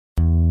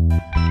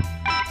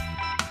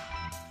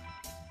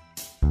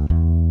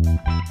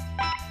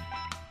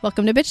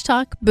Welcome to Bitch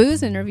Talk,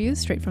 booze interviews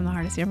straight from the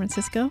heart of San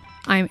Francisco.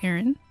 I'm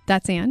Erin.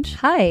 That's Ange.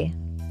 Hi.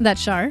 That's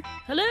Shar.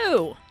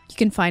 Hello. You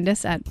can find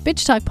us at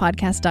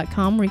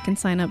bitchtalkpodcast.com where you can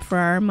sign up for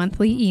our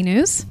monthly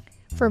e-news.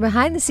 For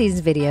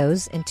behind-the-scenes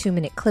videos and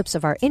 2-minute clips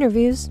of our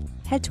interviews,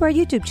 head to our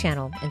YouTube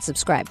channel and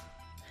subscribe.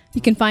 You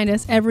can find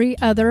us every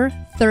other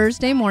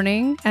Thursday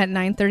morning at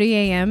 9:30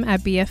 a.m. at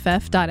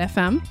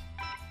bff.fm.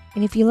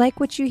 And if you like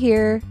what you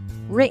hear,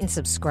 rate and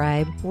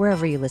subscribe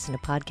wherever you listen to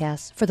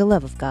podcasts. For the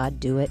love of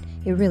God, do it.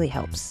 It really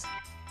helps.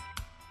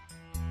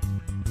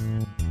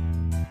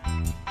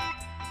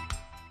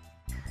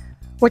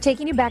 We're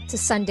taking you back to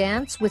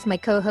Sundance with my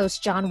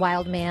co-host John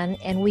Wildman,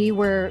 and we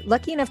were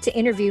lucky enough to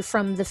interview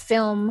from the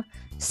film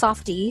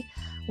Softie.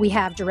 We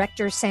have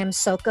director Sam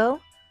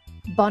Soko,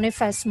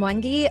 Boniface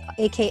Mwangi,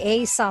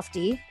 aka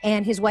Softie,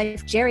 and his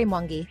wife Njeri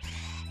Mwangi.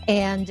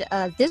 And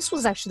this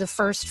was actually the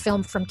first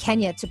film from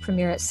Kenya to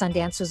premiere at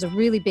Sundance. It was a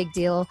really big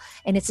deal,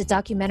 and it's a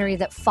documentary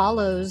that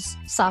follows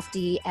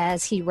Softie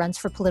as he runs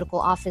for political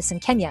office in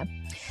Kenya.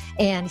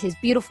 And his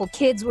beautiful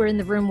kids were in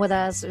the room with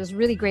us. It was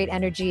really great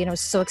energy, and I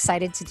was so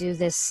excited to do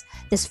this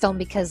film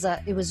because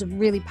it was a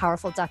really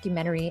powerful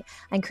documentary.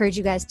 I encourage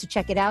you guys to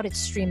check it out. It's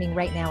streaming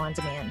right now on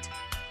demand.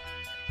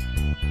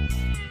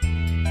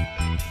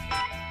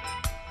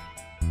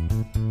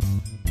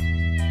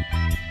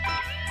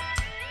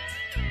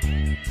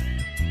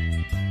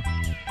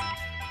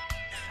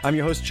 I'm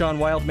your host, John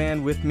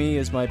Wildman. With me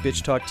is my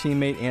Bitch Talk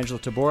teammate, Angela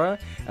Tabora.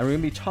 And we're going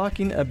to be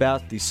talking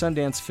about the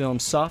Sundance film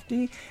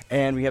Softie.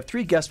 And we have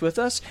 3 guests with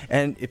us.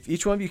 And if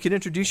each one of you could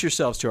introduce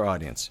yourselves to our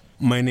audience.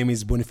 My name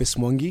is Boniface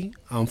Mwangi.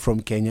 I'm from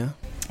Kenya.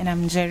 And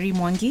I'm Njeri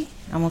Mwangi.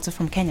 I'm also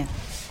from Kenya.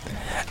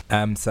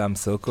 I'm Sam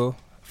Soko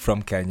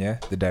from Kenya,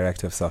 the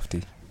director of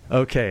Softie.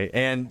 Okay,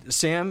 and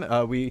Sam,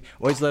 we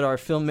always let our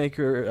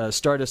filmmaker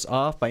start us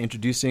off by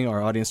introducing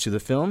our audience to the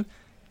film.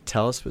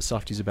 Tell us what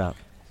Softie's about.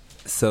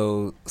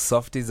 So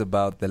Softie is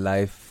about the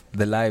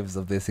lives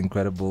of these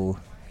incredible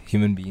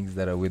human beings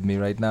that are with me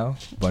right now,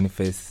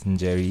 Boniface and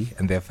Njeri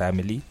and their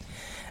family,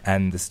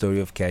 and the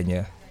story of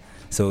Kenya.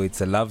 So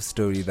it's a love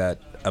story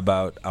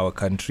about our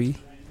country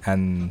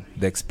and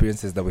the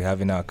experiences that we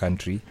have in our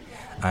country,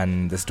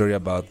 and the story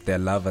about their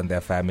love and their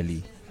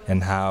family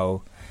and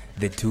how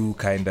the two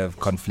kind of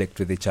conflict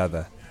with each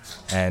other,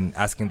 and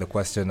asking the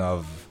question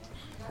of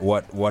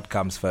what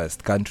comes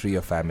first, country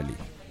or family.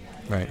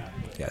 Right.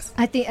 Yes.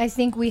 I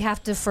think we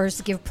have to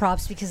first give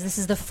props because this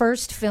is the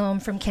first film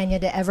from Kenya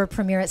to ever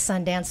premiere at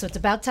Sundance. So it's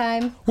about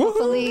time.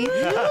 Hopefully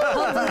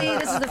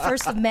this is the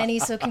first of many.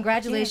 So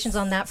congratulations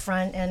on that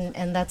front,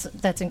 and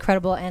that's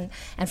incredible. And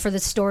for the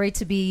story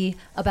to be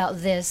about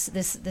this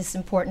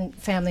important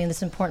family and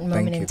this important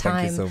moment in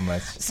time. Thank you so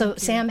much. So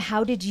Sam,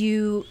 how did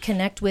you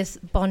connect with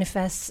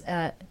Boniface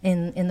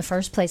in the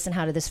first place, and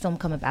how did this film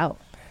come about?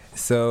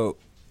 So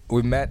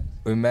we met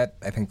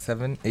I think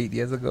 7-8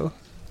 years ago.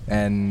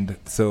 And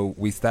so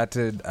we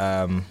started,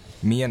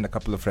 me and a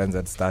couple of friends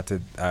had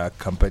started a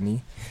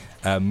company,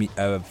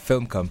 a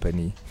film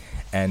company,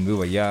 and we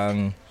were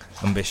young,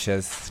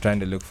 ambitious, trying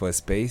to look for a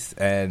space,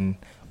 and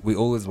we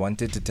always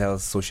wanted to tell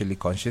socially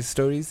conscious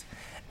stories.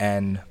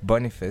 And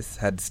Boniface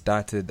had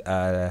started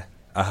a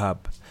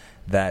hub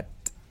that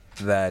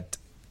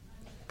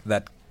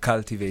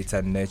cultivates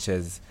and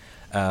nurtures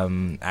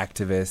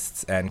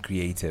activists and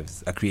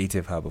creatives, a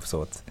creative hub of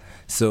sorts.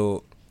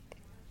 So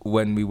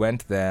when we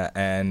went there,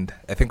 and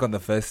I think on the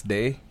first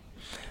day,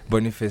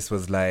 Boniface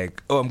was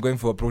like, "Oh, I'm going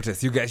for a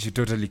protest. You guys should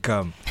totally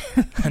come."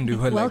 And we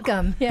were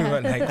welcome. We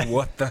were like,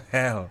 "What the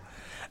hell?"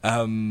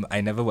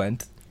 I never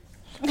went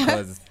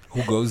because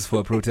who goes for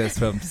a protest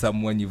from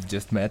someone you've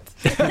just met?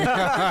 This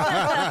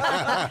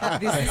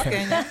is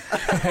Kenya.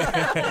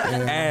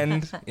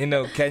 And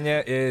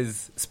Kenya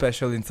is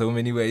special in so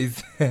many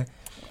ways,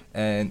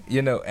 and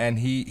and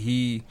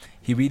he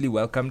really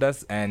welcomed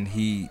us, and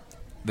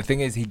the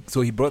thing is, he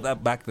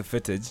brought back the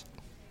footage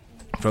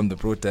from the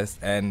protest,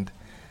 and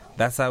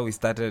that's how we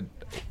started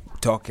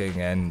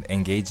talking and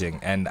engaging.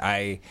 And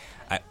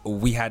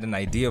we had an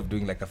idea of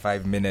doing like a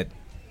 5-minute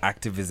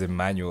activism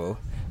manual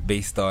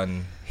based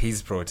on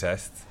his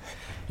protests,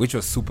 which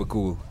was super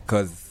cool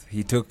because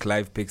he took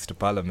live pigs to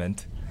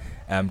Parliament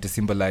to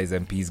symbolize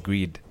MP's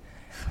greed.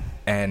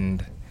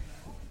 And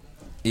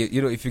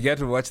if you get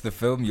to watch the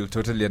film, you'll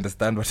totally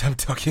understand what I'm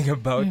talking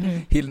about.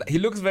 Mm-hmm. He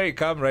looks very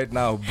calm right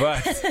now, but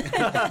he's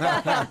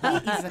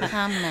a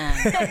calm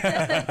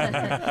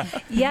man.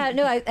 Yeah,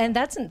 no, and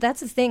that's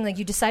the thing. Like,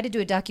 you decided to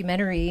do a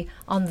documentary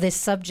on this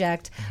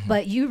subject,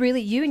 but you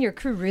and your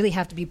crew really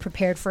have to be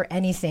prepared for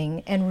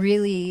anything. And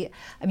really,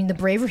 I mean, the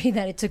bravery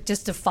that it took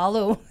just to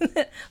follow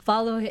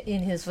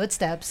in his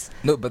footsteps.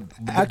 No, but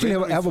actually,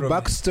 I have a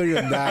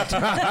backstory on that.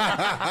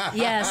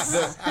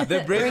 Yes,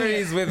 the bravery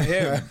is with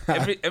him.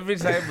 Every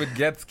time would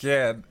get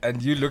scared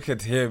and you look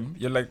at him,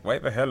 you're like, why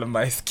the hell am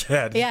I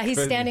scared? Yeah,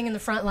 he's standing in the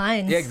front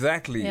lines. Yeah,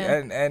 exactly.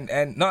 Yeah.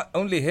 And not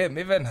only him,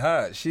 even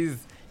her. She's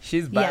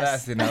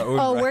badass in her own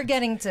right. We're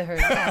getting to her.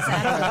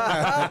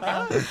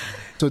 Yes,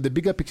 so the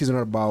bigger picture is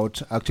not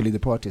about actually the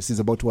protest,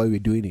 it's about why we're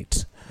doing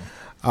it.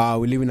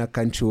 We live in a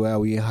country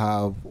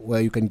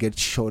where you can get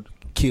shot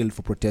killed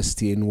for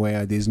protesting,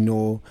 where there's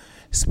no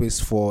space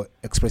for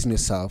expressing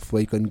yourself,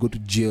 where you can go to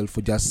jail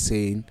for just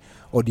saying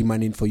or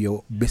demanding for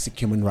your basic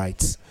human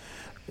rights.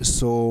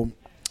 So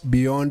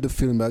beyond the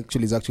film,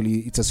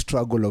 it's a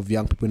struggle of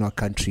young people in our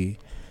country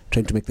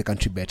trying to make the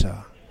country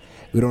better.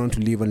 We don't want to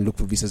live and look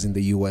for visas in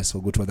the US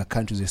or go to other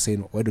countries. We're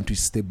saying, why don't we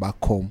stay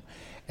back home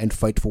and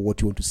fight for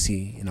what you want to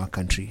see in our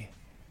country?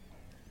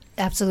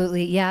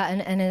 Absolutely, yeah,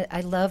 and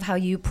I love how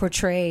you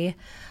portray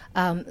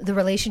the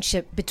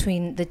relationship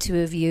between the two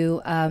of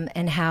you,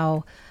 and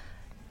how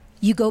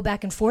you go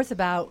back and forth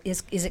about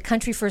is it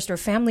country first or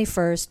family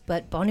first?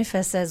 But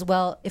Boniface says,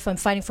 well, if I'm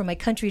fighting for my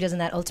country, doesn't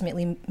that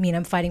ultimately mean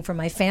I'm fighting for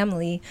my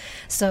family?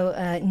 So,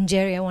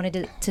 Njeri, I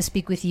wanted to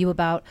speak with you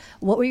about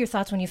what were your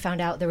thoughts when you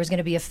found out there was going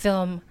to be a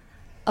film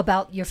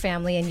about your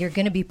family and you're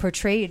going to be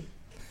portrayed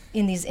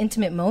in these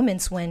intimate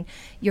moments when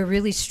you're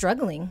really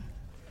struggling?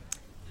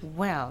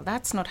 Well,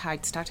 that's not how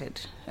it started.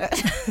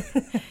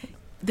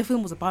 The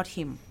film was about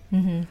him.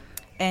 Mm-hmm.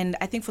 And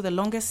I think for the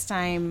longest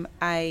time,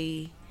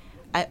 he's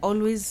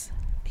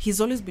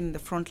always been in the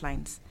front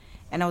lines,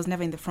 and I was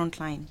never in the front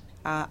line.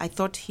 I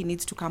thought he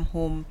needs to come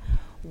home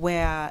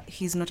where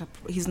he's not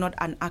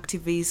an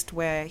activist,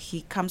 where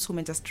he comes home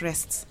and just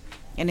rests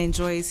and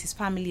enjoys his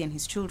family and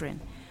his children.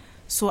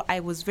 So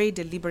I was very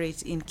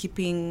deliberate in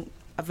keeping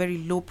a very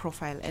low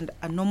profile and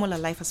a normal a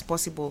life as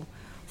possible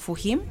for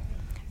him.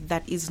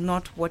 That is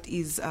not what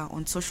is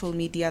on social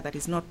media. That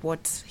is not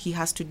what he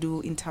has to do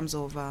in terms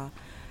of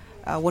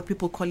what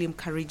people call him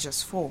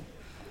courageous for.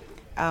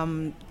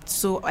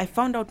 So I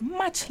found out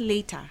much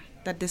later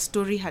that the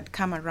story had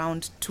come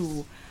around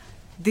to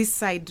this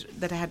side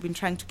that I had been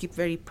trying to keep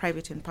very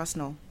private and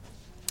personal.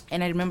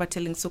 And I remember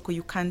telling Soko,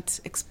 you can't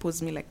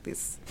expose me like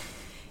this.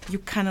 You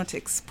cannot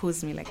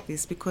expose me like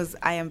this, because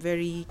I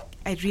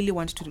really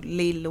want to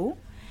lay low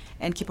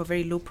and keep a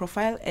very low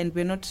profile. And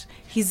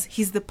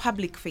he's the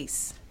public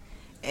face.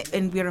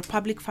 And we're a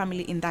public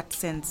family in that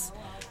sense.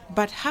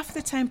 But half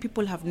the time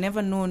people have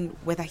never known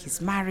whether he's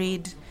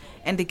married,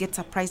 and they get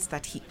surprised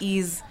that he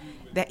is.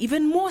 They're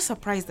even more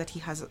surprised that he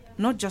has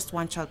not just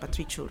one child but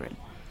 3 children.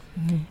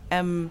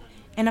 Mm-hmm.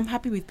 And I'm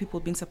happy with people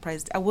being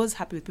surprised. I was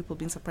happy with people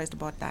being surprised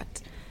about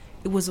that.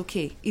 It was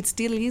okay. It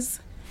still is.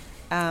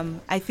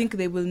 I think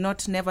they will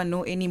never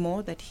know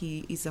anymore that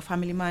he is a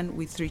family man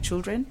with 3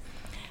 children.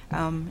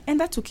 And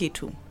that's okay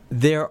too.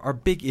 There are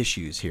big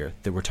issues here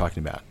that we're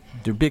talking about.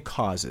 They're big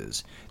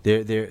causes.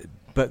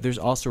 But there's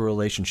also a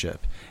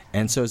relationship.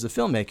 And so as a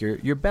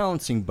filmmaker, you're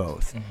balancing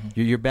both.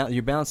 Mm-hmm.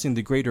 You're balancing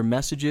the greater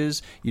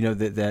messages,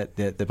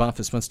 that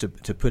Boniface wants to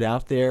put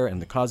out there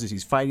and the causes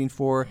he's fighting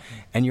for,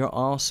 and you're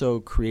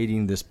also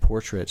creating this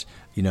portrait,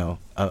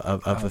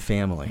 of a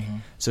family. Mm-hmm.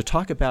 So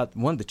talk about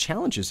one of the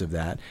challenges of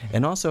that,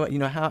 and also,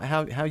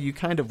 how you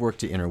kind of work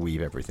to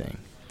interweave everything.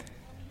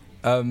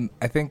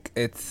 I think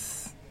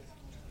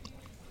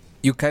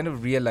you kind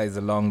of realize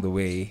along the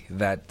way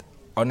that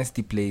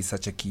honesty plays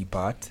such a key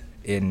part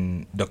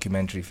in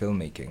documentary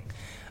filmmaking,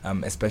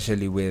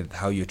 especially with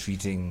how you're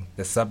treating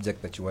the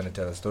subject that you want to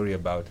tell a story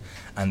about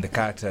and the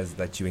characters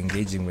that you're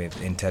engaging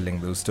with in telling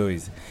those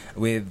stories.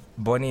 With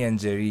Bonnie and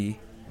Njeri,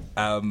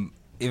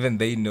 even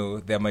they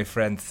know they're my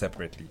friends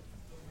separately.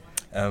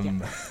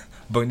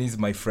 Bonnie's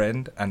my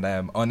friend, and I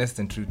am honest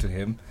and true to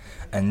him,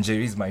 and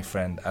Njeri's my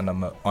friend, and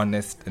I'm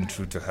honest and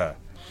true to her.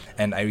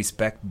 And I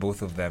respect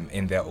both of them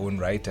in their own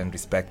right, and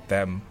respect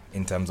them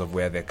in terms of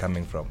where they're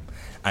coming from.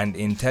 And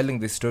in telling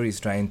this story is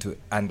trying to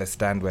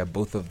understand where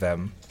both of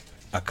them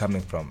are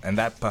coming from. And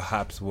that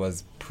perhaps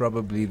was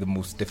probably the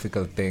most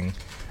difficult thing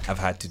I've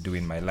had to do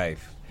in my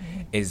life,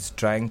 is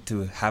trying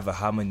to have a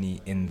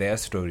harmony in their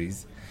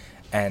stories.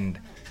 And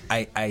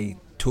I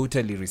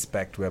totally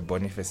respect where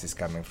Boniface is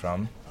coming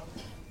from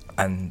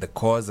and the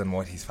cause and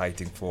what he's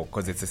fighting for,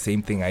 because it's the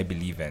same thing I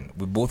believe in.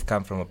 We both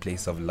come from a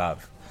place of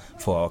love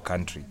for our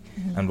country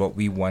and what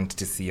we want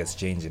to see as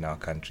change in our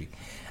country.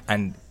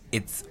 And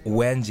it's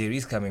where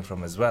Njeri's coming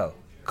from as well,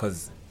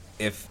 because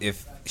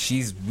if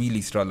she's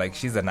really strong, like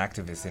she's an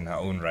activist in her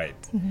own right,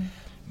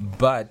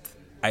 but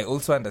I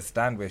also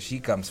understand where she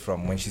comes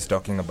from when she's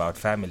talking about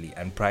family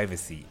and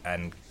privacy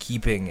and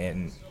keeping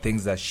in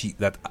things that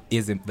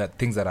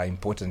things that are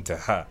important to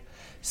her.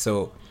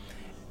 So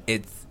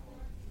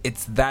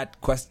it's that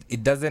question.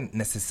 It doesn't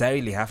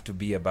necessarily have to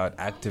be about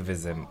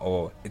activism,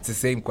 or it's the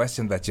same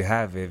question that you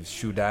have if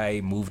should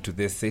I move to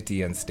this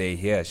city and stay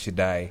here? Should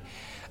I?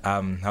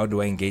 How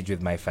do I engage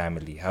with my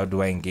family? How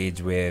do I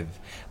engage with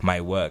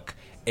my work?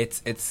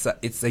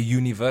 It's a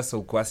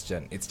universal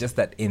question. It's just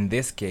that in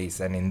this case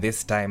and in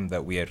this time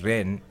that we are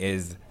in,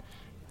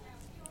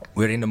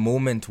 we're in a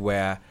moment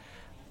where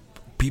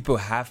people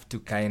have to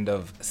kind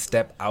of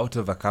step out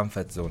of a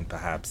comfort zone,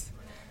 perhaps,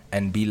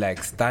 and be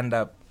like, stand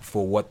up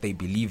for what they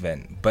believe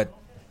in. But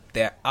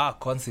there are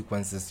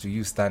consequences to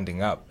you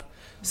standing up.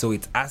 So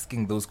it's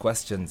asking those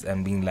questions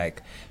and being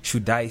like,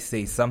 should I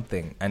say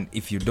something? And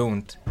if you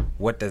don't,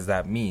 what does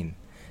that mean?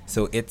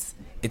 So it's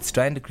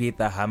trying to create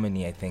that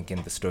harmony, I think,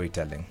 in the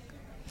storytelling.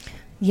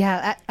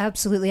 Yeah,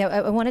 absolutely.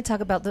 I want to talk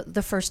about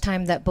the first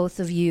time that both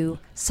of you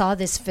saw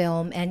this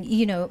film. And,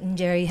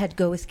 Njeri had to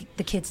go with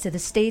the kids to the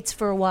States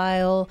for a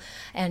while,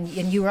 and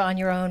you were on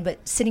your own.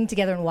 But sitting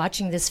together and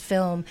watching this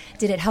film,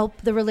 did it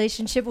help the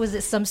relationship? Was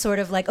it some sort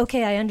of like,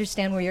 okay, I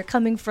understand where you're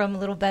coming from a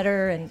little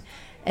better?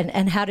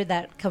 And how did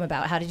that come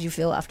about? How did you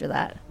feel after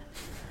that?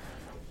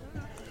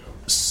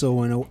 So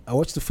when I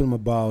watched the film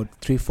about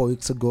 3-4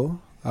 weeks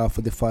ago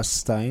for the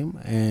first time,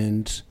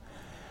 and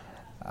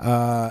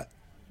I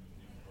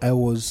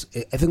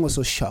think I was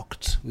so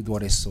shocked with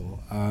what I saw.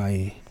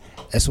 I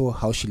saw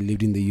how she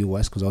lived in the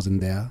U.S. because I wasn't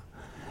there.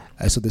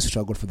 I saw the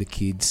struggle for the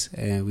kids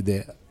with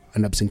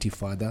an absentee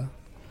father.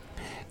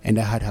 And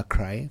I had her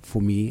cry for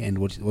me and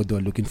what they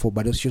were looking for.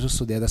 But she also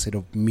saw the other side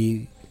of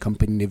me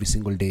campaigning every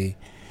single day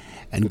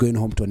and going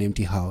home to an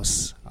empty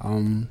house.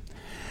 Did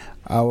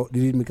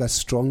it make us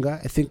stronger?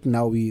 I think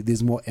now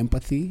there's more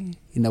empathy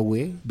in a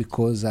way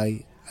because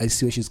I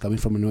see where she's coming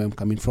from and where I'm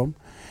coming from.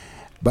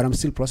 But I'm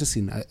still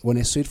processing. When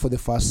I saw it for the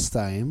first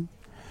time,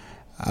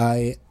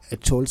 I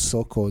told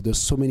Soko there's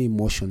so many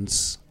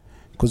emotions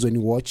because when you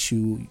watch,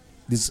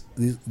 there's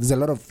a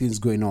lot of things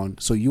going on.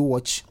 So you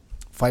watch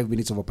 5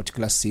 minutes of a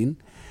particular scene,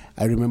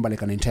 I remember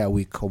like an entire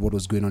week of what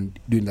was going on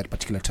during that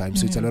particular time.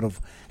 So it's a lot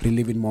of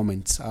reliving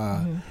moments.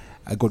 I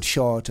got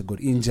shot, I got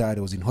injured,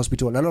 I was in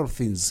hospital, a lot of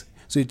things.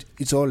 So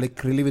it's all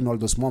like reliving all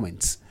those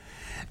moments.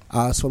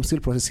 So I'm still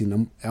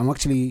processing. I'm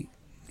actually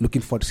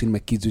looking forward to seeing my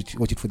kids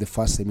watch it for the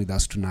first time with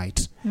us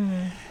tonight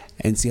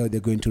and see how they're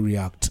going to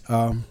react.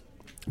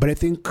 But I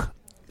think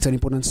it's an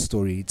important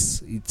story.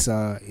 It's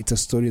a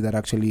story that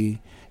actually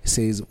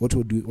says what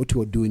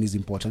we're doing is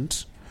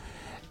important,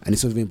 and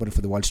it's also very important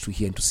for the world to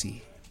hear and to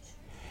see.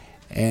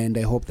 And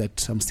I hope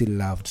that I'm still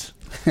loved.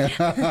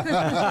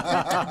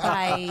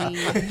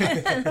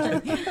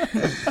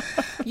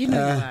 You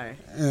know you are.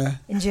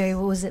 And Njeri,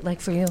 what was it like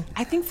for you?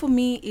 I think for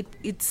me,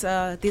 it's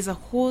there's a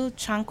whole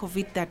chunk of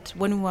it that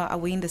when we were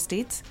away in the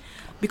States,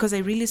 because I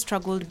really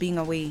struggled being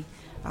away.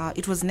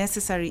 It was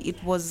necessary.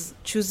 It was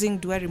choosing,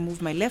 do I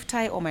remove my left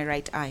eye or my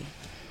right eye?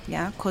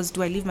 Yeah, because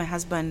do I leave my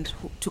husband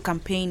to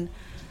campaign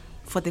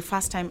for the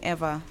first time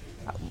ever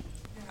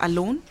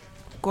alone,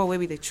 go away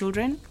with the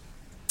children,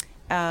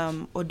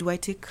 or do I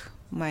take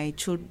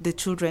the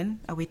children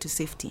away to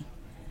safety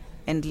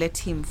and let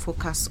him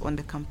focus on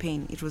the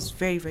campaign? It was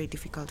very, very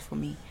difficult for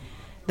me.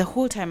 The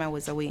whole time I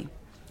was away,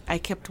 I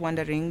kept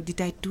wondering, did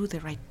I do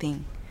the right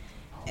thing?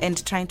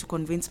 And trying to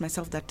convince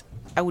myself that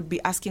I would be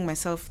asking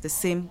myself the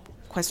same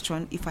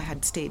question if I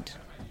had stayed,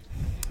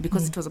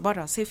 because it was about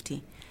our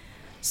safety.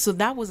 So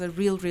that was a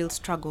real, real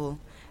struggle.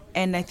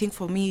 And I think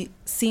for me,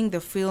 seeing the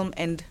film,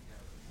 and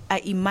I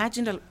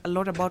imagined a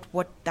lot about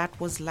what that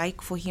was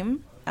like for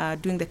him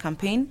during the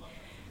campaign,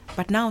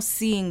 but now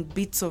seeing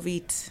bits of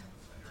it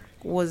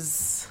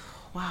was,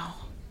 wow,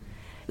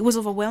 it was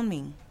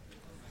overwhelming.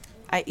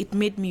 It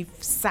made me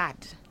sad,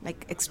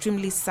 like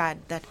extremely sad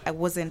that I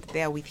wasn't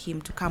there with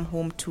him to come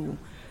home to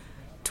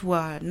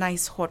a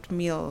nice hot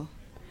meal,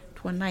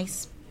 to a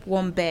nice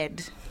warm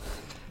bed.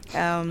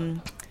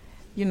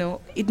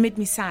 It made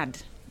me sad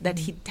that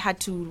he had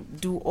to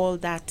do all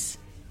that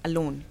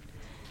alone.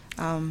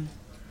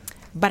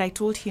 But I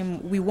told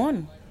him we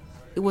won.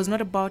 It was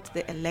not about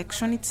the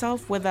election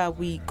itself, whether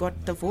we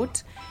got the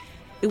vote.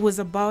 It was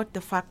about the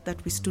fact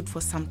that we stood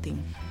for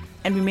something.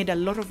 And we made a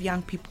lot of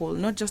young people,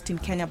 not just in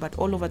Kenya, but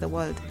all over the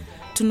world,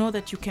 to know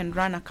that you can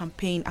run a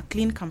campaign, a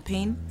clean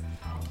campaign,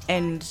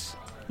 and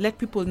let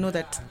people know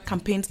that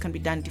campaigns can be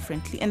done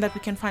differently and that we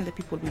can find the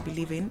people we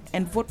believe in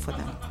and vote for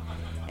them.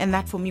 And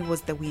that, for me, was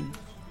the win.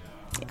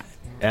 Yeah.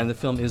 And the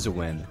film is a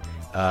win.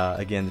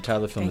 Again, the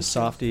title of the film is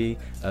Softie,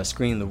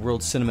 screening the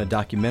World Cinema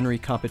Documentary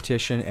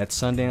Competition at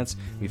Sundance.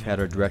 We've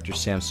had our director,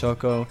 Sam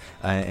Soko,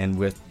 and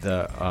with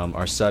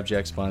our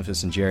subjects,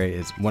 Boniface and Njeri.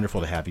 It's wonderful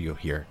to have you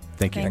here.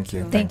 Thank you. Thank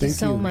you. Thank you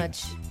so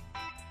much.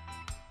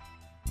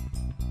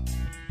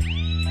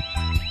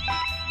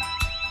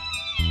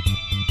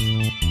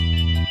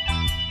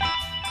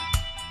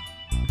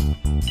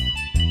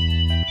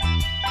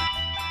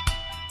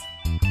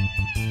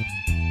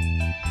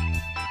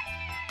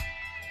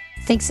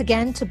 Thanks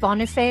again to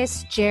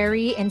Boniface,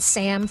 Njeri, and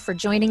Sam for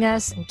joining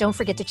us. And don't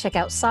forget to check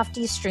out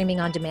Softie streaming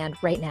on demand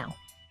right now.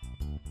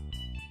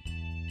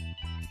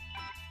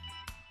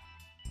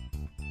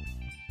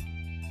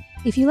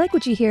 If you like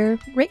what you hear,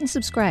 rate and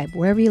subscribe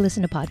wherever you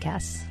listen to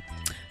podcasts.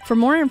 For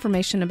more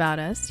information about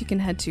us, you can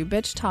head to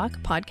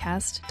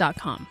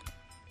bitchtalkpodcast.com.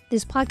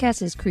 This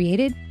podcast is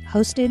created,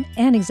 hosted,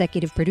 and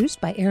executive produced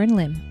by Aaron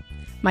Lim.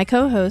 My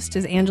co-host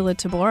is Angela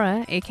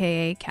Tabora,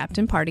 a.k.a.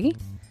 Captain Party.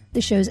 The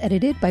show's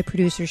edited by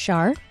producer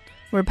Shar.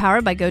 We're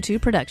powered by GoTo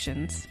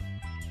Productions.